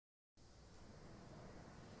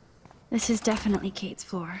This is definitely Kate's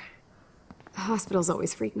floor. The hospitals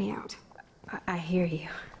always freak me out. I hear you.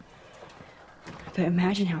 But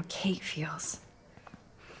imagine how Kate feels.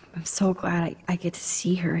 I'm so glad I get to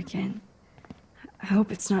see her again. I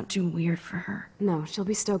hope it's not too weird for her. No, she'll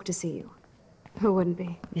be stoked to see you. Who wouldn't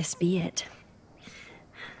be? This be it.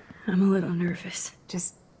 I'm a little nervous.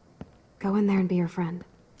 Just go in there and be your friend.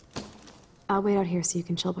 I'll wait out here so you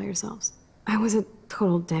can chill by yourselves. I was a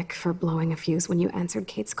total dick for blowing a fuse when you answered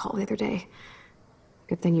Kate's call the other day.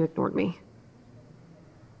 Good thing you ignored me.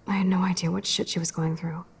 I had no idea what shit she was going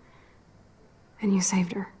through. And you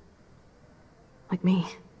saved her. Like me.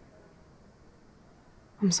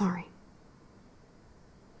 I'm sorry.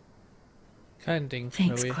 Kein Ding,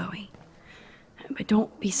 Thanks, Chloe. But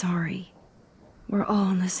don't be sorry. We're all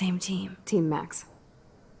on the same team. Team Max.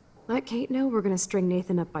 Let Kate know we're gonna string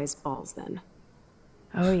Nathan up by his balls then.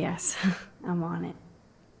 Oh yes, I'm on it.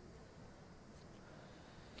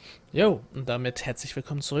 Jo, und damit herzlich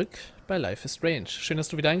willkommen zurück bei Life is Strange. Schön, dass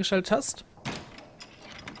du wieder eingeschaltet hast.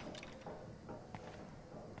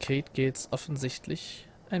 Kate geht's offensichtlich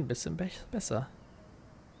ein bisschen besser.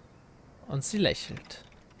 Und sie lächelt.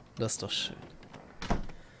 Das ist doch schön.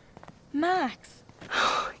 Max!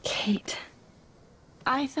 Oh, Kate.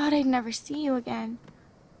 I thought I'd never see you again.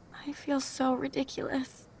 I feel so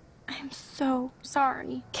ridiculous. I'm so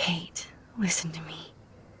sorry. Kate, listen to me.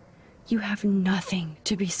 You have nothing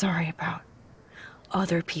to be sorry about.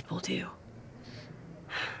 Other people do.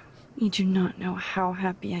 You do not know how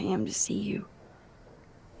happy I am to see you.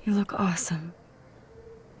 You look awesome.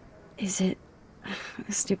 Is it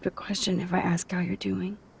a stupid question if I ask how you're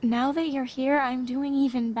doing? Now that you're here, I'm doing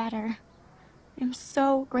even better. I'm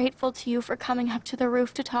so grateful to you for coming up to the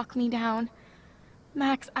roof to talk me down.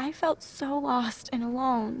 Max, I felt so lost and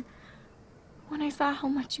alone. When I saw how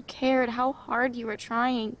much you cared, how hard you were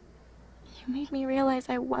trying, you made me realize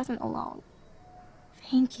I wasn't alone.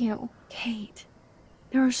 Thank you. Kate,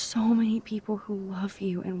 there are so many people who love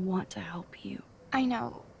you and want to help you. I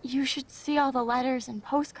know. You should see all the letters and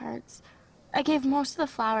postcards. I gave most of the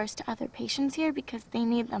flowers to other patients here because they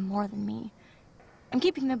need them more than me. I'm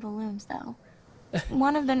keeping the balloons, though.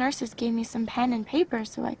 One of the nurses gave me some pen and paper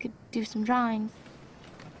so I could do some drawings.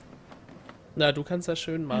 Na, du kannst das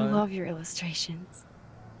schön I malen. love your illustrations.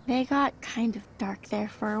 They got kind of dark there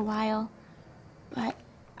for a while. But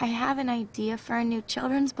I have an idea for a new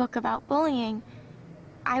children's book about bullying.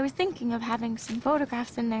 I was thinking of having some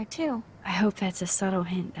photographs in there, too. I hope that's a subtle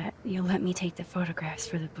hint that you'll let me take the photographs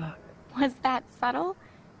for the book. Was that subtle?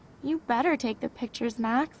 You better take the pictures,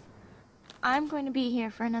 Max. I'm going to be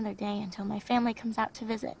here for another day until my family comes out to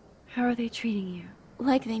visit. How are they treating you?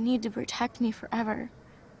 Like they need to protect me forever.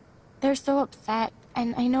 They're so upset,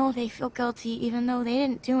 and I know they feel guilty even though they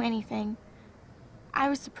didn't do anything. I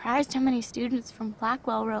was surprised how many students from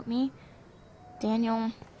Blackwell wrote me.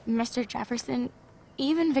 Daniel, Mr. Jefferson,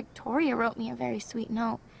 even Victoria wrote me a very sweet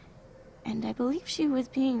note. And I believe she was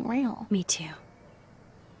being real. Me too.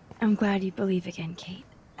 I'm glad you believe again, Kate.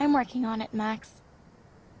 I'm working on it, Max.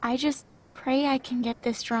 I just pray I can get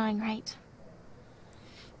this drawing right.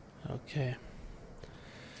 Okay.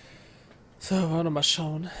 So, wollen wir noch mal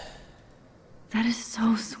schauen. That is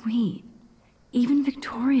so sweet. Even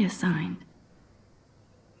Victoria signed.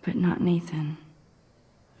 But not Nathan.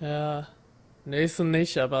 Ja, Nathan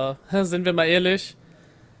nicht, aber sind wir mal ehrlich.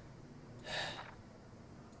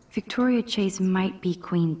 Victoria Chase might be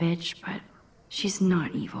Queen Bitch, but she's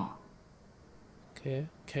not evil. Okay,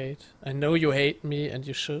 Kate. I know you hate me and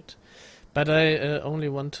you should. But I only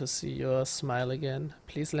want to see your smile again.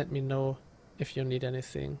 Please let me know if you need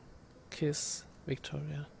anything. Kiss,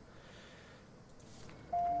 Victoria.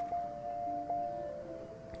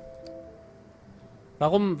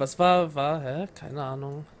 Warum? Was war? Hä? Keine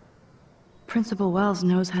Ahnung. Principal Wells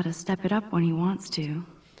knows how to step it up when he wants to.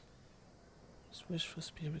 Wish for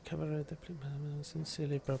speed recovery,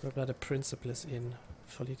 sincerely, bla bla bla, der Principal ist in.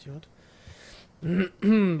 Vollidiot.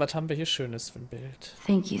 Was haben wir hier Schönes für ein Bild?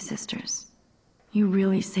 Thank you, sisters. You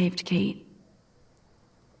really saved Kate.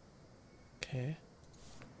 Okay.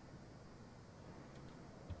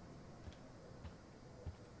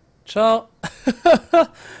 Ciao.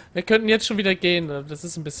 Wir könnten jetzt schon wieder gehen. Das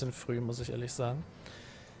ist ein bisschen früh, muss ich ehrlich sagen.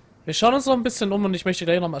 Wir schauen uns noch ein bisschen um und ich möchte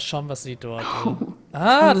gleich noch mal schauen, was sie dort...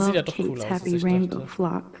 das sieht ja doch cool aus, als ich dachte.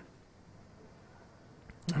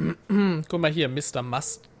 Guck mal hier, Mr.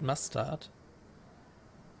 Mustard.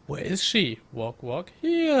 Where is she? Walk, walk.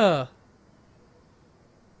 Hier.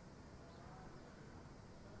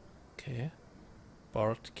 Okay.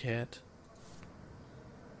 Bored cat.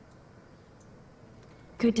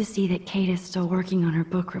 Good to see that Kate is still working on her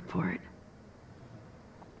book report.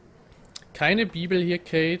 Keine Bibel hier,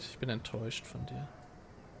 Kate. Ich bin enttäuscht von dir.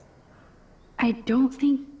 I don't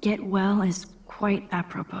think get well is quite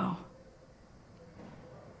apropos.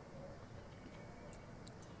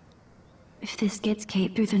 If this gets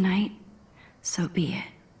Kate through the night, so be it.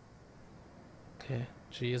 Okay,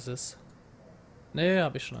 Jesus. Nee,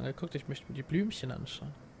 habe ich schon angeguckt. Ich möchte mir die Blümchen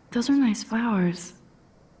anschauen. Those are nice flowers.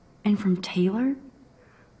 And from Taylor?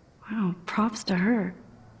 Wow, props to her.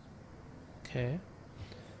 Okay.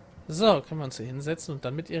 So, können wir uns hier hinsetzen und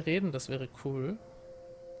dann mit ihr reden. Das wäre cool.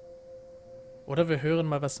 Oder wir hören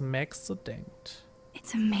mal, was Max so denkt.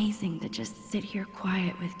 It's amazing to just sit here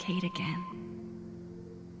quiet with Kate again.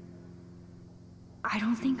 I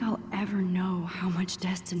don't think I'll ever know how much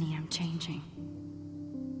destiny I'm changing.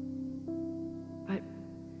 But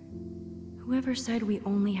whoever said we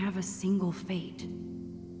only have a single fate?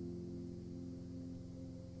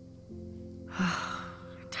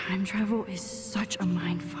 Time travel is such a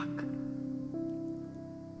mindfuck.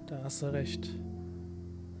 Da hast du recht.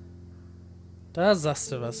 Da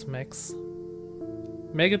sagst du was, Max.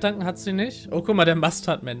 Mehr Gedanken hat sie nicht? Oh, guck mal, der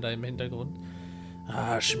Mustardman da im Hintergrund.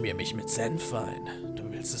 Ah, schmier mich mit Senf ein.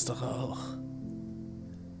 Du willst es doch auch.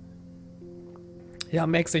 Ja,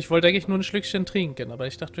 Max, ich wollte eigentlich nur ein Schlückchen trinken, aber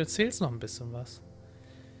ich dachte, du erzählst noch ein bisschen was.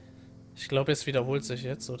 Ich glaube, es wiederholt sich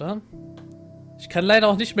jetzt, oder? Ich kann leider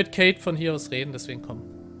auch nicht mit Kate von hier aus reden, deswegen komm.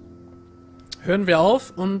 Hören wir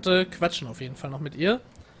auf und quatschen auf jeden Fall noch mit ihr.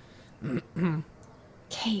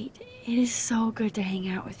 Kate, it is so good to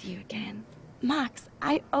hang out with you again. Max,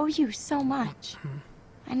 I owe you so much.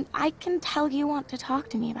 And I can tell you want to talk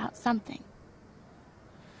to me about something.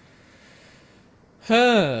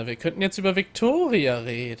 Wir könnten jetzt über Victoria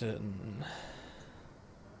reden.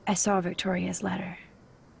 I saw Victoria's letter.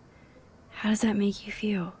 How does that make you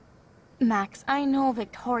feel? Max, I know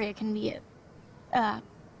Victoria can be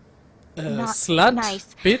not Slut,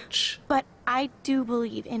 nice, bitch. but I do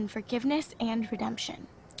believe in forgiveness and redemption.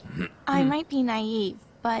 I might be naive,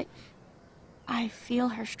 but I feel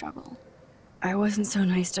her struggle. I wasn't so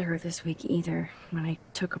nice to her this week either, when I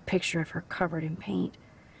took a picture of her covered in paint.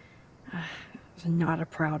 It was not a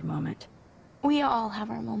proud moment. We all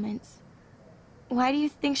have our moments. Why do you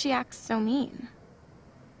think she acts so mean?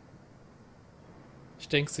 Ich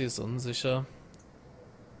denke, sie ist unsicher.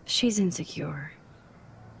 She's insecure.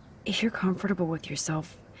 If you're comfortable with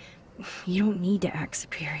yourself, you don't need to act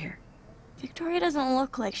superior. Victoria doesn't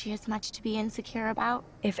look like she has much to be insecure about.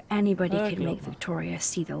 If anybody could glaub make mal. Victoria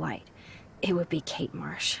see the light, it would be Kate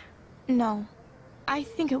Marsh. No. I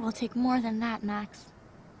think it will take more than that, Max.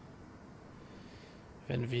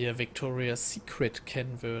 Wenn wir Victoria's Secret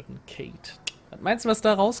kennen würden, Kate. Was meinst du, was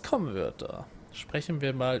da rauskommen wird? Da sprechen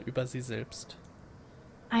wir mal über sie selbst.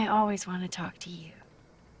 I always want to talk to you.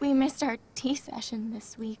 We missed our tea session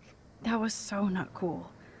this week. That was so not cool.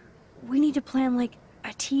 We need to plan, like,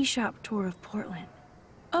 a tea shop tour of Portland.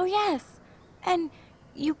 Oh, yes. And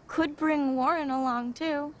you could bring Warren along,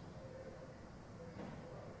 too.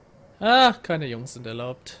 Ach, keine Jungs sind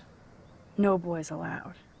erlaubt. No boys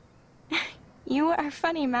allowed. You are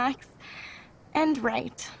funny, Max. And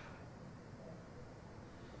right.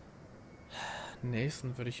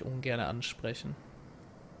 Nathan würde ich ungern ansprechen.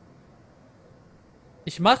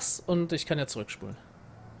 Ich mach's und ich kann ja zurückspulen.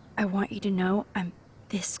 I want you to know I'm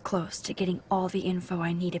this close to getting all the info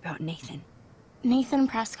I need about Nathan. Nathan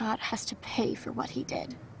Prescott has to pay for what he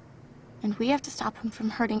did. And we have to stop him from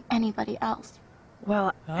hurting anybody else.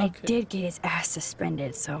 Well, I Okay. did get his ass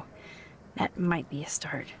suspended, so that might be a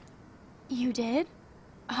start. You did?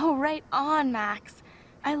 Oh, right on, Max.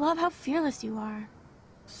 I love how fearless you are.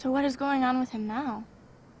 So what is going on with him now?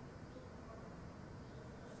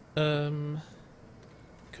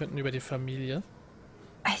 Könnten über die Familie.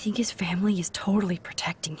 I think his family is totally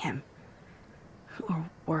protecting him. Or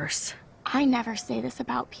worse. I never say this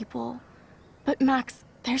about people, but Max,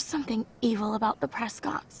 there's something evil about the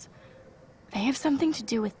Prescotts. They have something to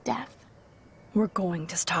do with death. We're going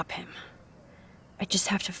to stop him. I just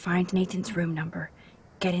have to find Nathan's room number,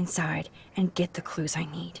 get inside, and get the clues I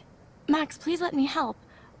need. Max, please let me help.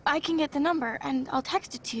 I can get the number, and I'll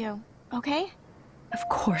text it to you, okay? Of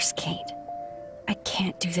course, Kate. I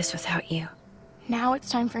can't do this without you. Now it's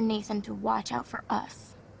time for Nathan to watch out for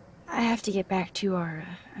us. I have to get back to our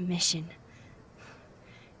mission.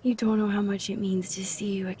 You don't know how much it means to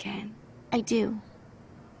see you again. I do.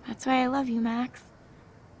 That's why I love you, Max.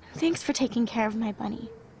 Thanks for taking care of my bunny.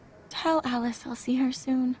 Tell Alice I'll see her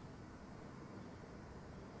soon.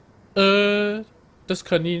 Das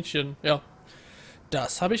Kaninchen, ja.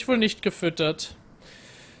 Das habe ich wohl nicht gefüttert.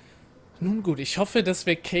 Nun gut, ich hoffe, dass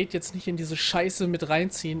wir Kate jetzt nicht in diese Scheiße mit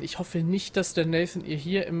reinziehen. Ich hoffe nicht, dass der Nathan ihr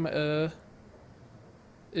hier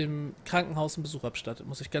im Krankenhaus einen Besuch abstattet,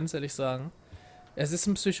 muss ich ganz ehrlich sagen. Es ist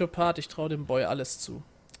ein Psychopath, ich traue dem Boy alles zu.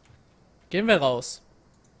 Gehen wir raus.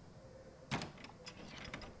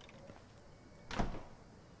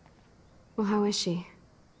 Well, how is she?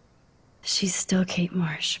 She's still Kate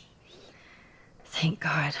Marsh. Thank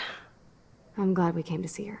God. I'm glad we came to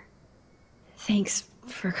see her. Thanks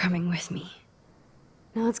for coming with me.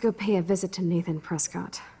 Now let's go pay a visit to Nathan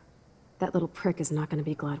Prescott. That little prick is not going to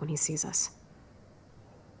be glad when he sees us.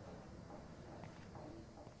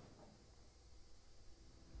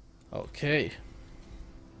 Okay.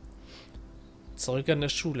 Zurück an der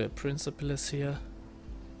Schule. Principal ist hier.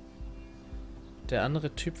 Der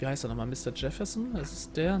andere Typ, wie heißt er nochmal? Mr. Jefferson? Das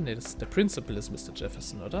ist der? Ne, das ist der Principal ist Mr.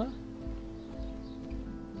 Jefferson, oder?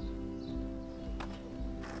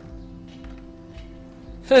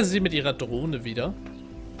 Sie mit ihrer Drohne wieder.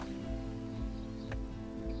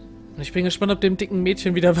 Und ich bin gespannt, ob dem dicken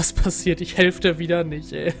Mädchen wieder was passiert. Ich helfe dir wieder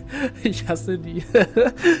nicht, ey. Ich hasse die.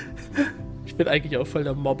 Ich bin eigentlich auch voll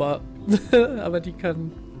der Mobber. Aber die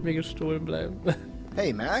kann mir gestohlen bleiben.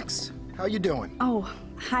 Hey, Max. How you doing? Oh,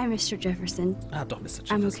 hi, Mr. Jefferson. Ah, doch, Mr.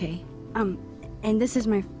 Jefferson. I'm okay. And this is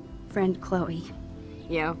my friend Chloe.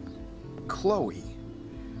 Yo. Chloe.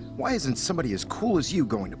 Why isn't somebody as cool as you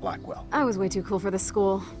going to Blackwell? I was way too cool for this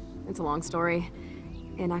school. It's a long story.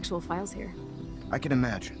 In actual files here. I can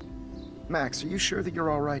imagine. Max, are you sure that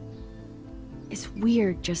you're all right? It's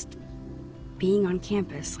weird just being on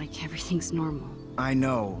campus like everything's normal. I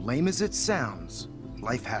know, lame as it sounds,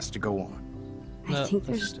 life has to go on. I think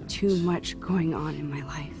there's too much going on in my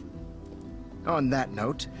life. On that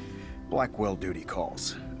note, Blackwell duty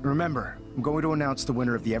calls. Remember, I'm going to announce the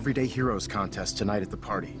winner of the Everyday Heroes contest tonight at the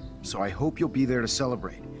party, so I hope you'll be there to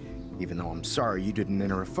celebrate, even though I'm sorry you didn't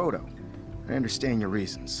enter a photo. I understand your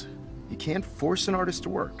reasons. You can't force an artist to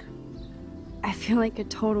work. I feel like a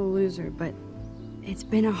total loser, but it's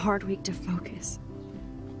been a hard week to focus.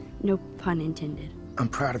 No pun intended. I'm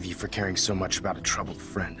proud of you for caring so much about a troubled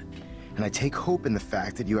friend, and I take hope in the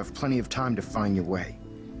fact that you have plenty of time to find your way.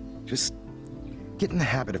 Just get in the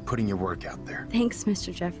habit of putting your work out there. Thanks,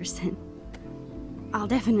 Mr. Jefferson. I'll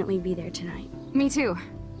definitely be there tonight. Me too.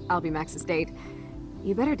 I'll be Max's date.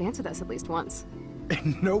 You better dance with us at least once.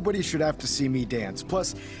 And nobody should have to see me dance.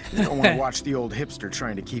 Plus, you don't want to watch the old hipster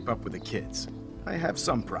trying to keep up with the kids. I have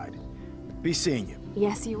some pride. Be seeing you.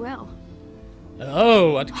 Yes, you will.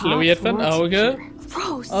 Oh, hat Chloe etwa ein Auge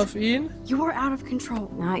Rose! auf ihn? You are out of control.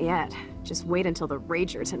 Not yet. Just wait until the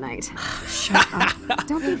Rager tonight. Shut up.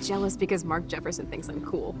 Don't be jealous because Mark Jefferson thinks I'm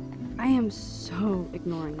cool. I am so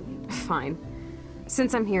ignoring you. Fine.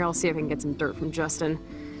 Since I'm here, I'll see if I can get some dirt from Justin.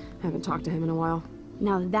 I haven't talked to him in a while.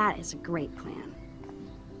 Now that is a great plan.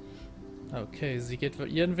 Okay, sie geht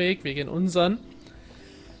ihren Weg, wir gehen unseren.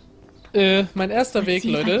 Mein erster Weg, Let's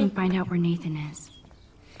see if I Leute. can find out where Nathan is.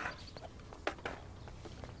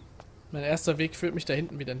 Mein erster Weg führt mich da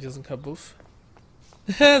hinten wieder in diesen Kabuff.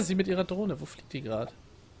 Sie mit ihrer Drohne, wo fliegt die gerade?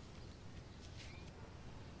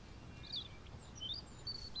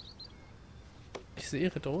 Ich sehe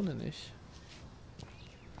ihre Drohne nicht.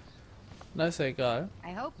 Na, ist ja egal.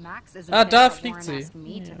 Ah, da fliegt sie. Ja.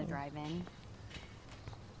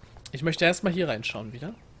 Ich möchte erstmal hier reinschauen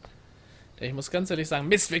wieder. Ich muss ganz ehrlich sagen,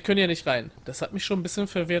 Mist, wir können hier nicht rein. Das hat mich schon ein bisschen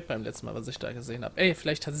verwirrt beim letzten Mal, was ich da gesehen habe. Ey,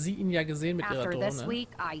 vielleicht hat sie ihn ja gesehen mit ihrer Drohne.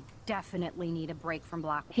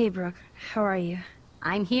 Hey, Brooke. How are you?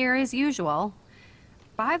 I'm here as usual.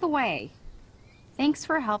 By the way, thanks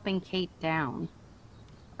for helping Kate down.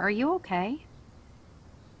 Are you okay?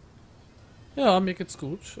 Ja, mir geht's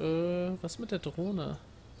gut. Was mit der Drohne?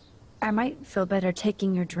 I might feel better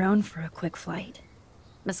taking your drone for a quick flight.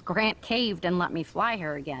 Miss Grant caved and let me fly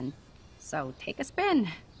her again. So take a spin.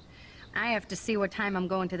 I have to see what time I'm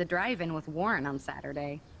going to the drive-in with Warren on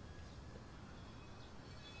Saturday.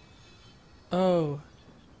 Oh.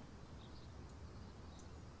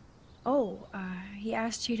 Oh, he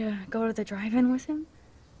asked you to go to the drive-in with him?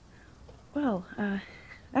 Well,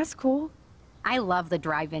 that's cool. I love the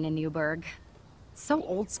drive-in in Newburgh. So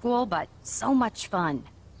old school, but so much fun.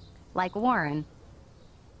 Like Warren.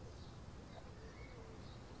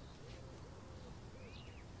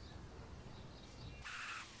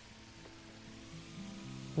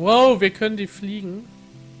 Wow, wir können die fliegen.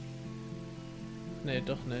 Nee,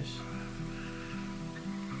 doch nicht.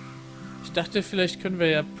 Ich dachte, vielleicht können wir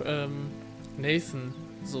ja Nathan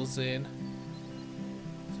so sehen.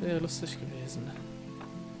 Das wäre ja lustig gewesen.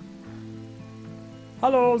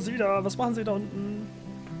 Hallo, Sie da, was machen Sie da unten?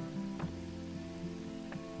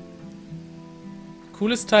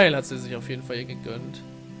 Cooles Teil hat sie sich auf jeden Fall hier gegönnt.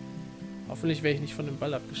 Hoffentlich werde ich nicht von dem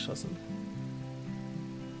Ball abgeschossen.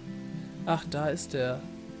 Ach, da ist der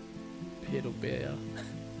Pädobär.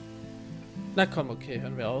 Na komm, okay,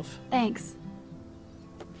 hören wir auf. Thanks.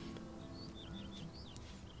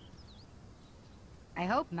 I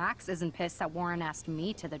hope Max isn't pissed that Warren asked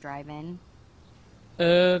me to the drive-in.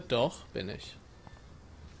 Doch, bin ich.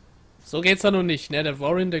 So geht's ja nun nicht, ne? Der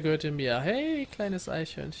Warren, der gehört mir. Hey, kleines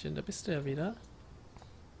Eichhörnchen, da bist du ja wieder.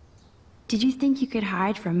 Did you think you could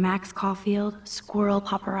hide from Max Caulfield, squirrel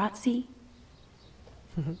paparazzi?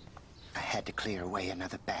 I had to clear away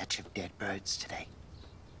another batch of dead birds today.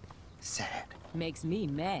 Sad. Makes me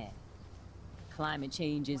mad. Climate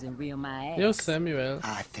change isn't real my ass. Yo, Samuel.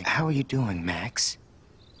 How are you doing, Max?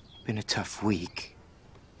 Been a tough week.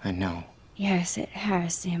 I know. Yes, it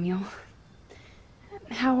has, Samuel.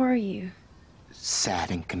 How are you?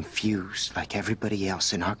 Sad and confused, like everybody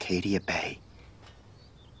else in Arcadia Bay.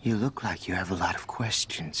 You look like you have a lot of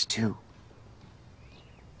questions, too.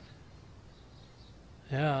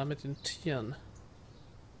 Ja, mit den Tieren.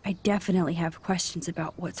 I definitely have questions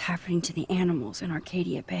about what's happening to the animals in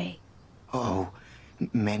Arcadia Bay. Oh,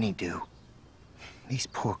 many do. These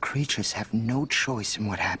poor creatures have no choice in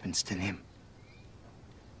what happens to them.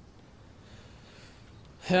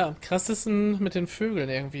 Ja, am krassesten mit den Vögeln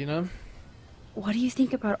irgendwie, ne? What do you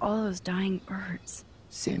think about all those dying birds?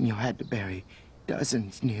 Samuel had to bury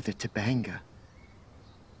dozens near the Tabanga.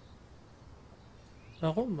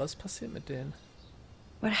 Warum? Was passiert mit denen?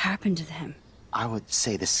 What happened to them? I would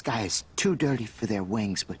say the sky is too dirty for their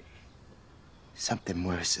wings, but something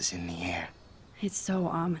worse is in the air. It's so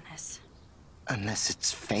ominous. Unless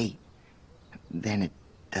it's fate, then it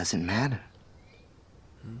doesn't matter.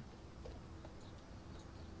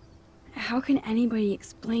 How can anybody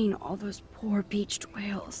explain all those poor beached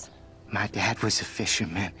whales? My dad was a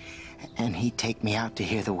fisherman, and he'd take me out to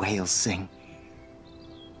hear the whales sing.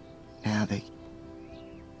 Now they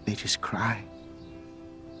just cry.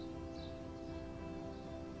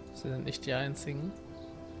 Sie sind nicht die einzigen.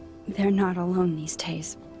 They're not alone these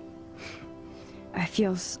days. I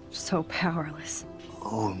feel so powerless.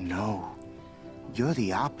 Oh no. You're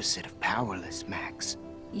the opposite of powerless, Max.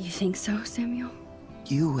 You think so, Samuel?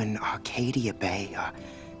 You and Arcadia Bay are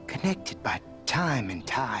connected by time and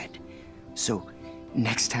tide. So,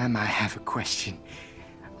 next time I have a question,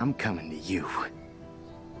 I'm coming to you.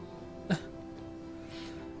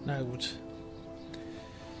 Na gut.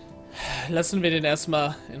 Lassen wir den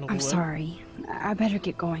erstmal in Ruhe. I'm sorry. I better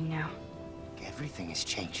get going now. Everything is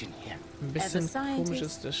changing here. Ein As a bisschen komisch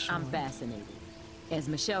ist scientist, das I'm schon. fascinated. As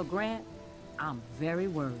Michelle Grant, I'm very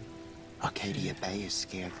worried. Arcadia Bay is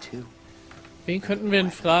scared too. Wen könnten wir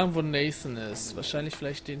denn fragen, wo Nathan ist? Wahrscheinlich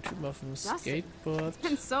vielleicht den Typen auf dem Skateboard.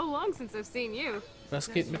 Been so long since I've seen you.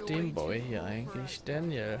 Was geht mit dem Boy hier eigentlich?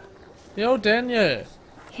 Daniel. Yo, Daniel!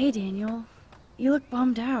 Hey, Daniel. You look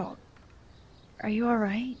bummed out. Are you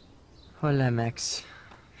alright? Hola, Max.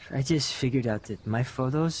 I just figured out that my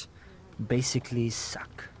photos basically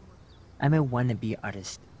suck. I'm a wannabe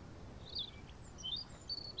artist.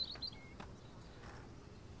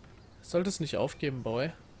 Solltest nicht aufgeben,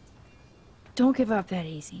 Boy. Don't give up that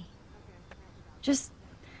easy. Just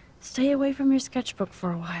stay away from your sketchbook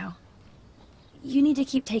for a while. You need to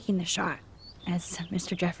keep taking the shot, as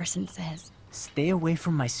Mr. Jefferson says. Stay away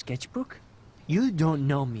from my sketchbook? You don't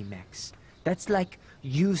know me, Max. That's like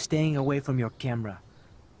you staying away from your camera.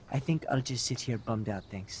 I think I'll just sit here bummed out,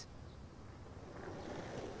 thanks.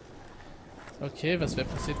 Okay, was wäre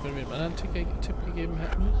passiert, wenn wir ihm einen anderen Tipp gegeben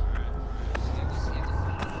hätten?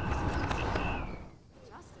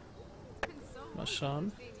 Mal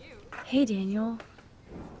schauen. Hey, Daniel.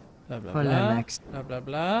 Bla bla Hola, bla. Max. Bla bla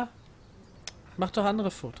bla. Mach doch andere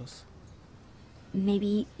Fotos.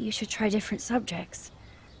 Maybe you should try different subjects.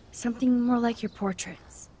 Something more like your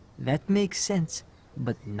portraits. That makes sense,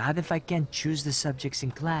 but not if I can't choose the subjects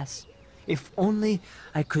in class. If only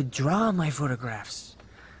I could draw my photographs.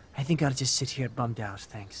 I think I'll just sit here bummed out,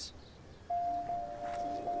 thanks.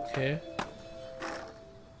 Okay.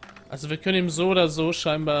 Also wir können ihm so oder so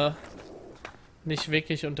scheinbar nicht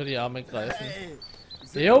wirklich unter die Arme greifen.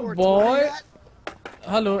 Yo, boy!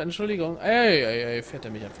 Hallo, Entschuldigung. Ey, fährt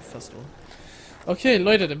er mich einfach fast um. Okay,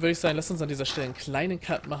 Leute, dann würde ich sagen, lasst uns an dieser Stelle einen kleinen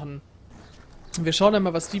Cut machen. Wir schauen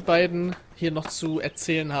einmal, was die beiden hier noch zu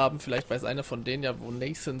erzählen haben. Vielleicht weiß einer von denen ja, wo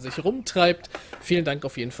Nathan sich rumtreibt. Vielen Dank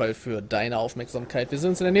auf jeden Fall für deine Aufmerksamkeit. Wir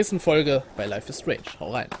sehen uns in der nächsten Folge bei Life is Strange.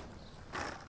 Hau rein.